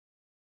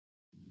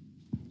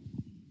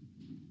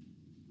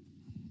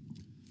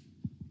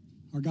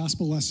Our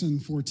gospel lesson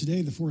for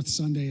today, the fourth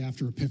Sunday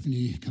after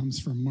Epiphany, comes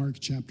from Mark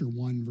chapter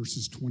 1,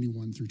 verses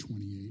 21 through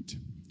 28.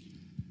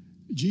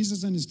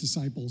 Jesus and his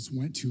disciples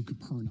went to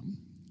Capernaum,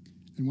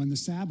 and when the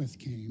Sabbath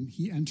came,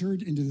 he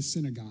entered into the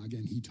synagogue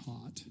and he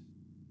taught.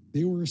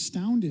 They were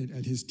astounded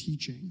at his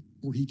teaching,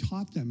 for he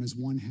taught them as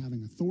one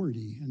having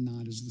authority and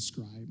not as the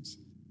scribes.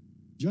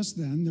 Just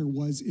then there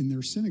was in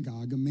their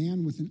synagogue a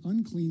man with an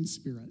unclean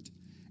spirit,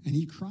 and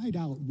he cried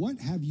out, "What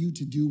have you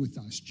to do with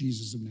us,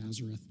 Jesus of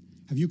Nazareth?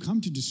 Have you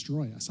come to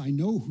destroy us? I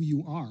know who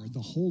you are,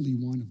 the Holy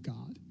One of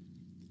God."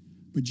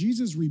 But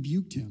Jesus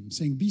rebuked him,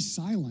 saying, "Be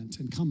silent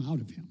and come out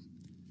of him."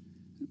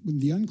 When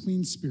the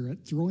unclean spirit,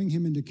 throwing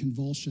him into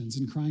convulsions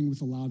and crying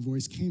with a loud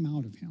voice, came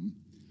out of him,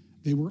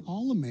 they were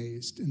all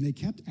amazed, and they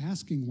kept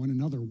asking one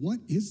another, "What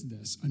is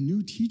this? A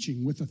new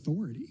teaching with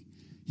authority.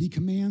 He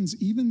commands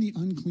even the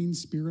unclean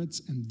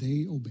spirits, and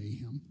they obey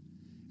him."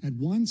 At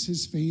once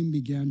his fame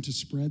began to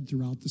spread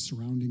throughout the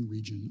surrounding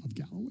region of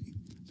Galilee.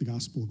 The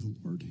gospel of the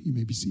Lord. You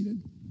may be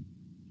seated.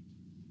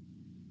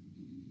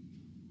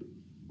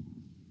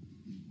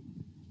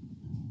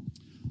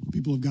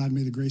 People of God,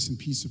 may the grace and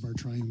peace of our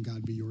triune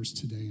God be yours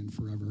today and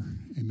forever.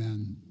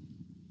 Amen.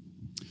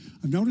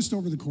 I've noticed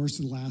over the course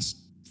of the last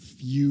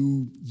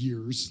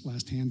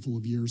handful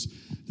of years,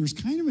 there's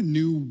kind of a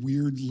new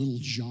weird little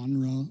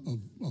genre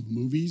of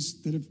movies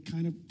that have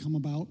kind of come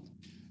about.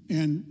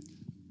 And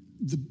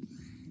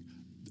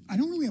I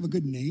don't really have a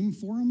good name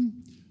for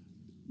them,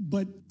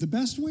 but the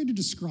best way to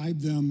describe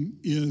them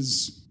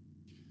is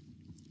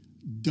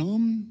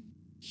dumb,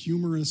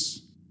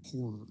 humorous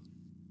horror.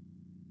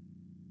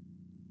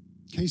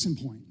 Case in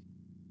point,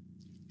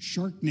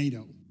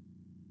 Sharknado.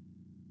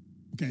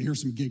 Okay,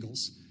 here's some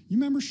giggles. You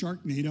remember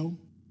Sharknado?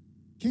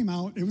 Came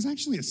out, it was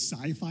actually a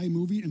sci-fi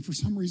movie, and for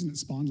some reason it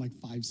spawned like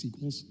 5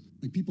 sequels.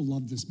 Like, people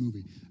loved this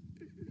movie.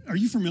 Are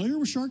you familiar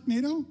with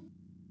Sharknado?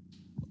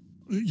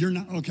 You're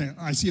not? Okay,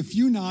 I see a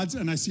few nods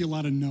and I see a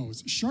lot of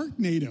no's.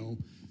 Sharknado,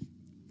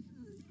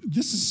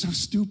 this is so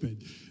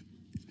stupid.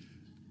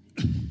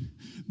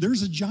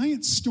 There's a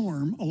giant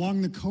storm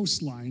along the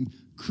coastline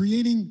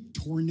creating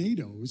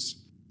tornadoes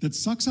that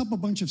sucks up a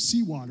bunch of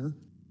seawater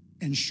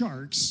and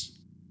sharks,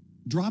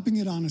 dropping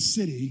it on a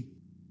city.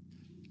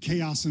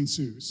 Chaos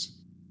ensues.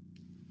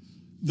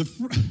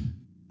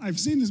 I've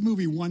seen this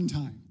movie one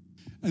time.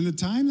 And the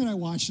time that I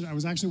watched it, I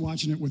was actually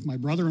watching it with my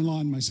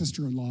brother-in-law and my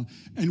sister-in-law,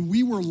 and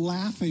we were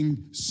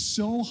laughing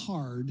so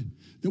hard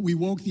that we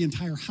woke the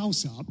entire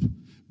house up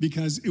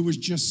because it was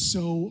just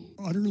so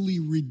utterly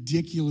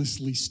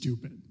ridiculously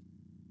stupid.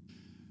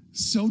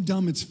 So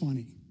dumb it's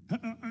funny.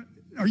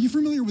 Are you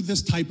familiar with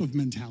this type of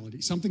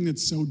mentality? Something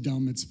that's so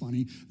dumb it's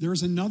funny.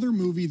 There's another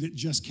movie that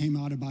just came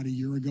out about a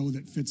year ago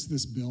that fits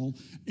this bill,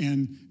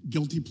 and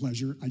guilty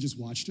pleasure, I just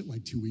watched it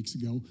like 2 weeks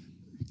ago,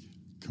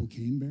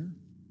 Cocaine Bear.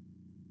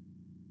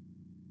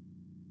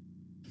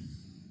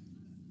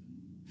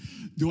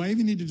 Do I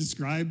even need to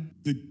describe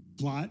the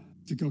plot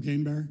to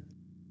Cocaine Bear?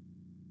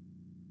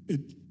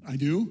 I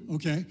do?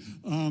 Okay.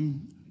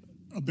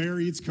 A bear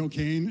eats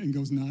cocaine and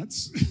goes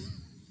nuts.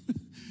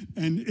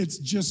 And it's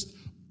just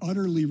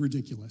utterly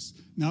ridiculous.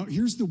 Now,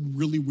 here's the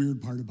really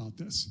weird part about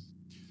this.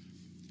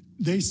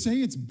 They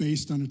say it's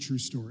based on a true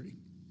story.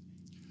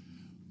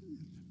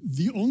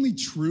 The only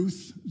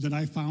truth that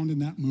I found in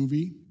that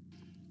movie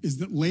is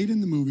that late in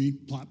the movie,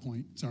 plot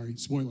point, sorry,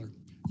 spoiler,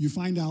 you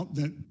find out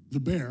that the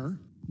bear,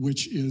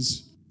 which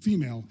is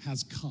female,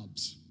 has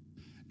cubs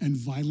and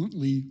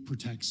violently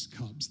protects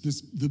cubs.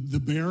 The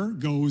bear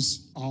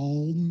goes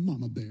all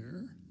mama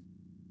bear.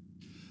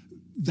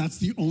 That's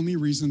the only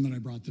reason that I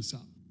brought this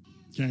up,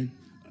 okay?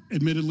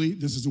 Admittedly,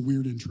 this is a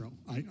weird intro.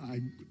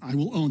 I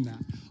will own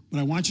that. But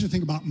I want you to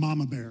think about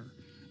mama bear.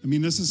 I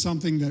mean, this is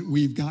something that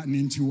we've gotten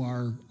into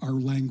our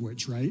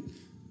language, right?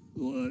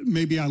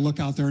 Maybe I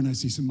look out there and I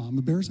see some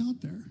mama bears out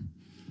there.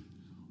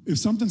 If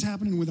something's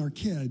happening with our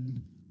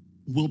kid,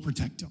 we'll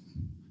protect them.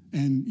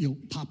 And,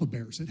 Papa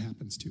Bears, it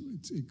happens too.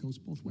 It goes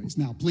both ways.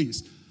 Now,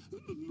 please,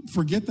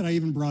 forget that I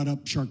even brought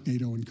up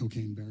Sharknado and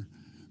Cocaine Bear.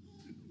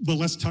 But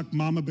let's tuck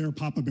Mama Bear,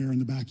 Papa Bear in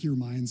the back of your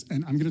minds,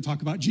 and I'm going to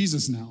talk about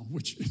Jesus now,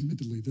 which,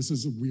 admittedly, this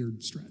is a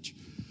weird stretch.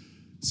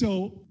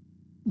 So,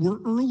 we're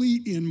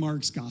early in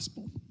Mark's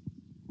gospel.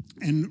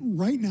 And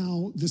right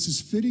now, this is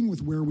fitting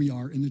with where we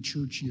are in the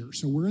church year.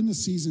 So, we're in the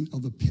season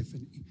of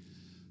Epiphany.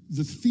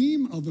 The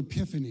theme of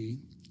Epiphany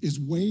is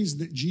ways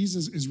that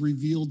Jesus is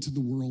revealed to the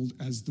world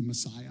as the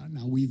Messiah.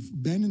 Now, we've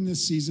been in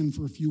this season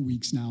for a few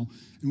weeks now,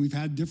 and we've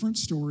had different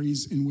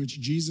stories in which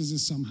Jesus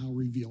is somehow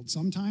revealed.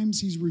 Sometimes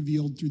he's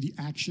revealed through the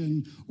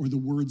action or the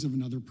words of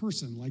another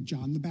person, like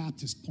John the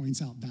Baptist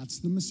points out, that's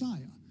the Messiah.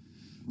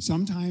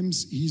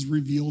 Sometimes he's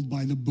revealed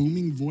by the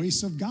booming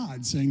voice of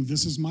God saying,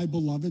 "This is my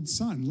beloved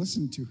son,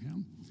 listen to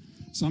him."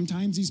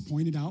 Sometimes he's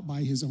pointed out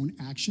by his own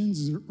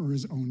actions or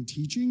his own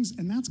teachings,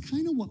 and that's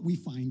kind of what we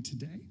find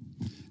today.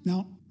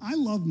 Now, I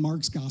love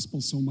Mark's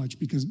gospel so much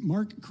because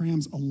Mark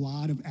crams a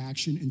lot of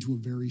action into a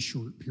very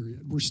short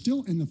period. We're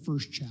still in the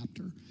first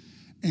chapter.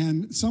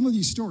 And some of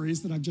these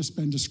stories that I've just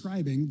been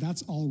describing,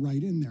 that's all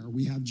right in there.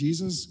 We have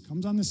Jesus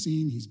comes on the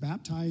scene, he's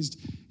baptized,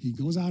 he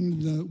goes out into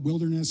the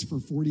wilderness for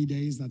 40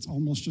 days. That's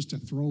almost just a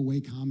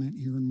throwaway comment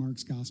here in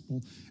Mark's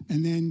gospel.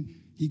 And then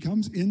he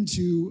comes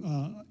into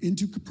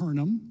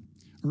Capernaum,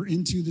 or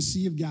into the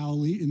Sea of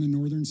Galilee in the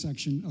northern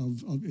section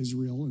of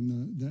Israel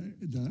and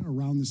the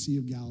around the Sea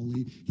of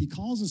Galilee. He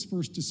calls his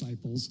first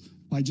disciples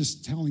by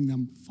just telling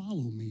them,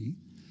 follow me.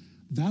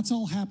 That's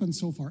all happened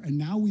so far. And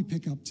now we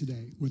pick up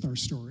today with our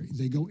story.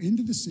 They go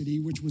into the city,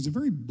 which was a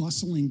very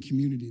bustling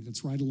community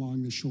that's right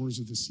along the shores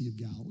of the Sea of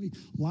Galilee.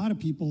 A lot of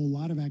people, a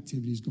lot of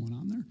activities going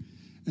on there.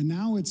 And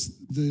now it's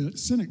the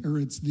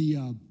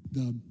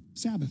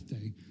Sabbath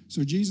day.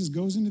 So Jesus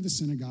goes into the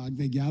synagogue.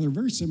 They gather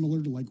very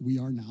similar to like we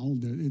are now.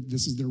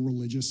 This is their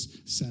religious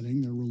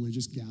setting, their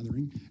religious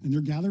gathering. And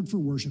they're gathered for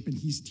worship, and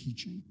he's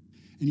teaching.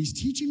 And he's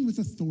teaching with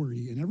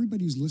authority, and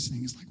everybody who's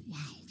listening is like,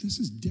 wow, this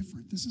is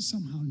different. This is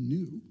somehow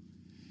new.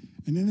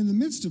 And then in the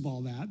midst of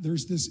all that,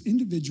 there's this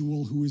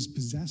individual who is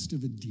possessed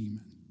of a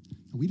demon.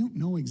 Now, we don't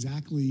know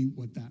exactly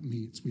what that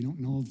means. We don't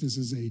know if this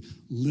is a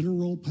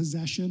literal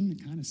possession.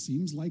 It kind of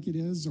seems like it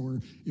is, or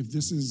if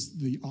this is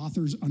the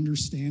author's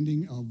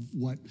understanding of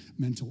what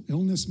mental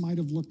illness might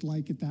have looked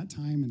like at that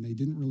time, and they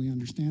didn't really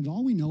understand.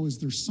 All we know is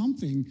there's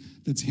something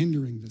that's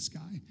hindering this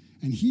guy.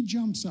 And he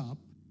jumps up,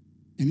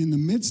 and in the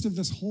midst of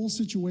this whole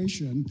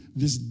situation,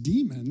 this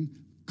demon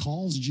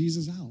calls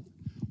Jesus out.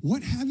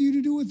 What have you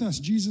to do with us,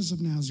 Jesus of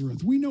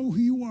Nazareth? We know who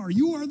you are.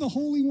 You are the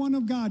Holy One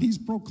of God. He's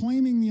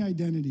proclaiming the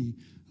identity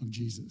of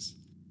Jesus.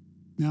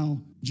 Now,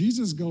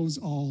 Jesus goes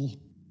all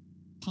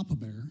Papa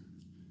Bear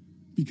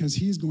because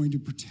he is going to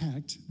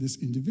protect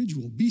this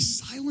individual. Be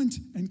silent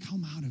and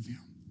come out of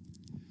him.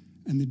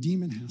 And the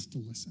demon has to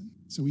listen.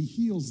 So he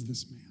heals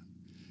this man.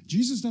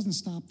 Jesus doesn't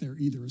stop there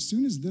either. As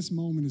soon as this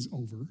moment is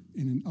over,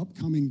 in an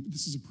upcoming,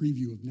 this is a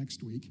preview of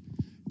next week,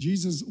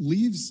 Jesus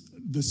leaves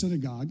the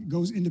synagogue,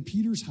 goes into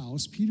Peter's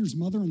house. Peter's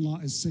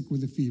mother-in-law is sick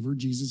with a fever.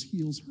 Jesus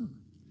heals her.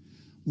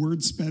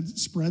 Word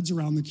spreads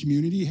around the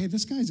community. Hey,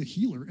 this guy's a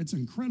healer. It's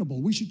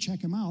incredible. We should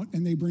check him out.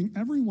 And they bring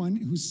everyone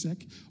who's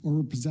sick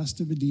or possessed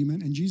of a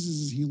demon, and Jesus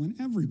is healing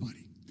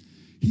everybody.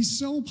 He's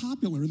so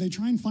popular, they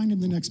try and find him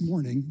the next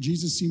morning.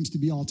 Jesus seems to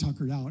be all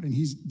tuckered out, and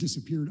he's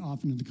disappeared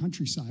off into the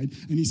countryside.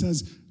 And he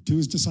says to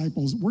his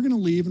disciples, we're going to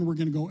leave, and we're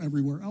going to go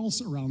everywhere else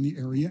around the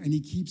area. And he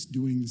keeps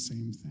doing the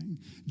same thing.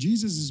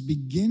 Jesus is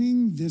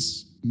beginning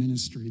this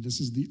ministry. This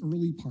is the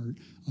early part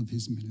of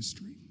his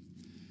ministry.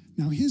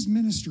 Now, his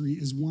ministry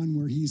is one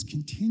where he's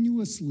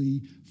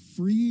continuously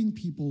freeing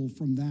people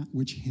from that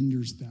which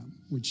hinders them,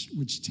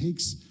 which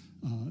takes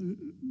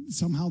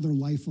somehow their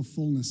life of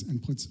fullness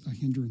and puts a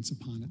hindrance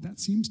upon it. That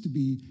seems to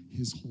be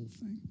his whole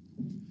thing.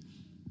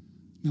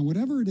 Now,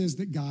 whatever it is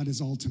that God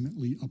is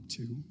ultimately up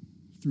to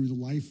through the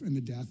life and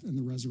the death and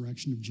the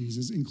resurrection of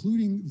Jesus,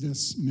 including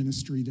this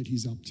ministry that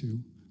he's up to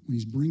when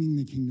he's bringing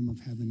the kingdom of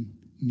heaven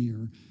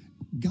near,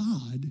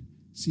 God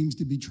seems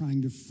to be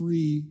trying to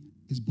free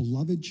his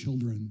beloved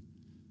children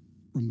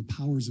from the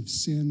powers of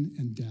sin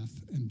and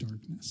death and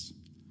darkness.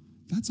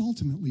 That's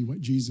ultimately what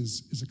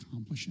Jesus is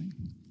accomplishing.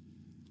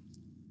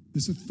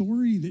 This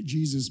authority that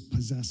Jesus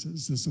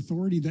possesses, this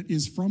authority that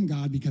is from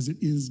God because it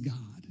is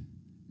God,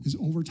 is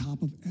over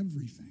top of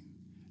everything.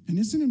 And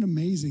isn't it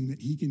amazing that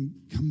he can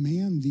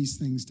command these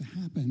things to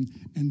happen,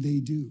 and they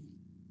do?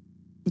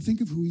 But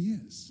think of who he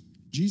is.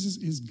 Jesus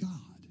is God.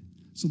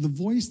 So the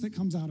voice that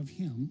comes out of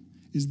him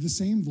is the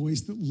same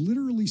voice that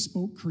literally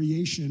spoke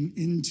creation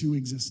into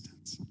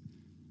existence.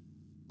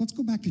 Let's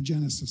go back to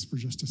Genesis for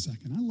just a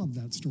second. I love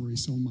that story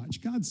so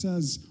much. God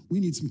says,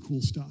 we need some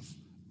cool stuff.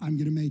 I'm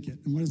going to make it.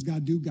 And what does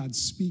God do? God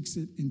speaks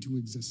it into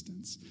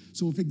existence.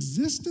 So if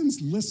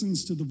existence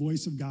listens to the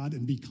voice of God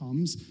and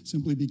becomes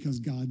simply because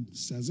God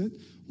says it,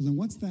 well, then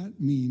what's that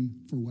mean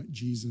for what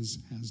Jesus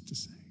has to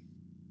say?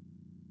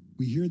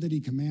 We hear that he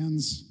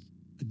commands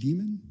a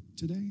demon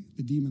today.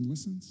 The demon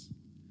listens.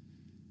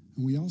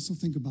 And we also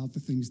think about the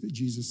things that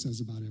Jesus says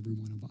about every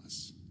one of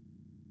us.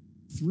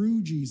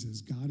 Through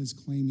Jesus, God is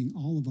claiming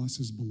all of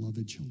us as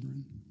beloved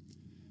children.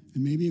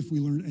 And maybe if we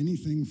learned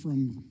anything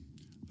from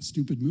a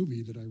stupid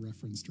movie that I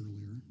referenced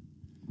earlier,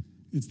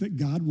 it's that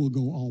God will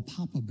go all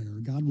Papa Bear,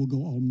 God will go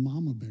all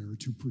Mama Bear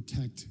to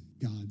protect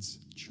God's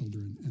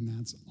children, and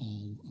that's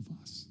all of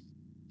us.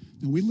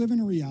 Now, we live in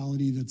a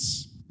reality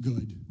that's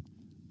good,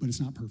 but it's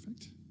not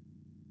perfect.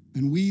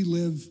 And we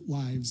live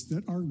lives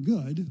that are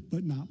good,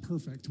 but not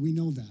perfect. We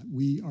know that.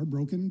 We are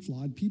broken,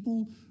 flawed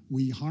people.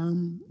 We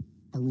harm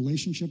our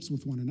relationships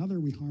with one another.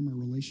 We harm our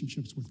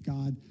relationships with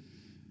God.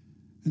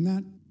 And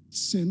that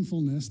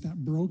sinfulness,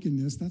 that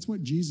brokenness, that's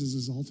what Jesus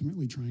is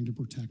ultimately trying to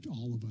protect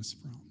all of us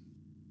from.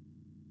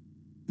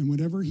 And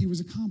whatever he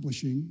was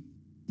accomplishing,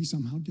 he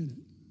somehow did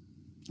it.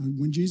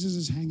 When Jesus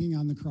is hanging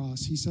on the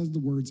cross, he says the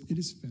words, "It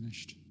is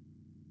finished."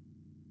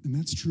 And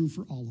that's true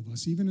for all of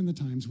us, even in the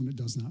times when it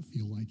does not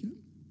feel like it.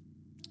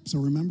 So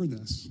remember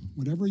this,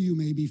 whatever you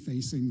may be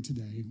facing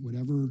today,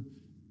 whatever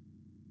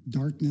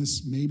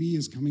darkness maybe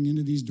is coming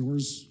into these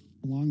doors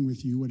along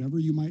with you, whatever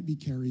you might be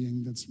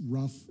carrying that's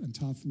rough and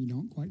tough and you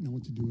don't quite know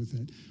what to do with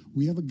it.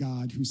 We have a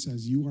God who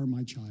says, you are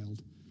my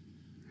child.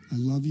 I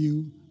love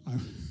you.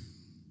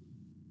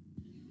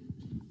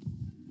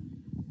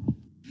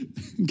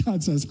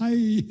 God says,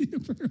 hi,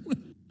 apparently.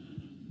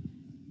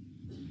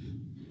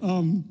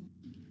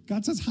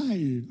 God says,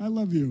 hi, I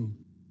love you.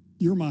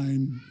 You're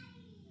mine.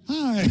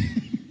 Hi.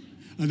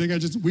 I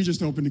think we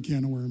just opened a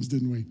can of worms,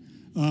 didn't we?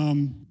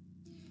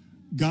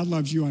 God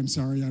loves you. I'm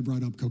sorry I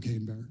brought up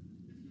Cocaine Bear.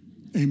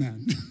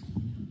 Amen.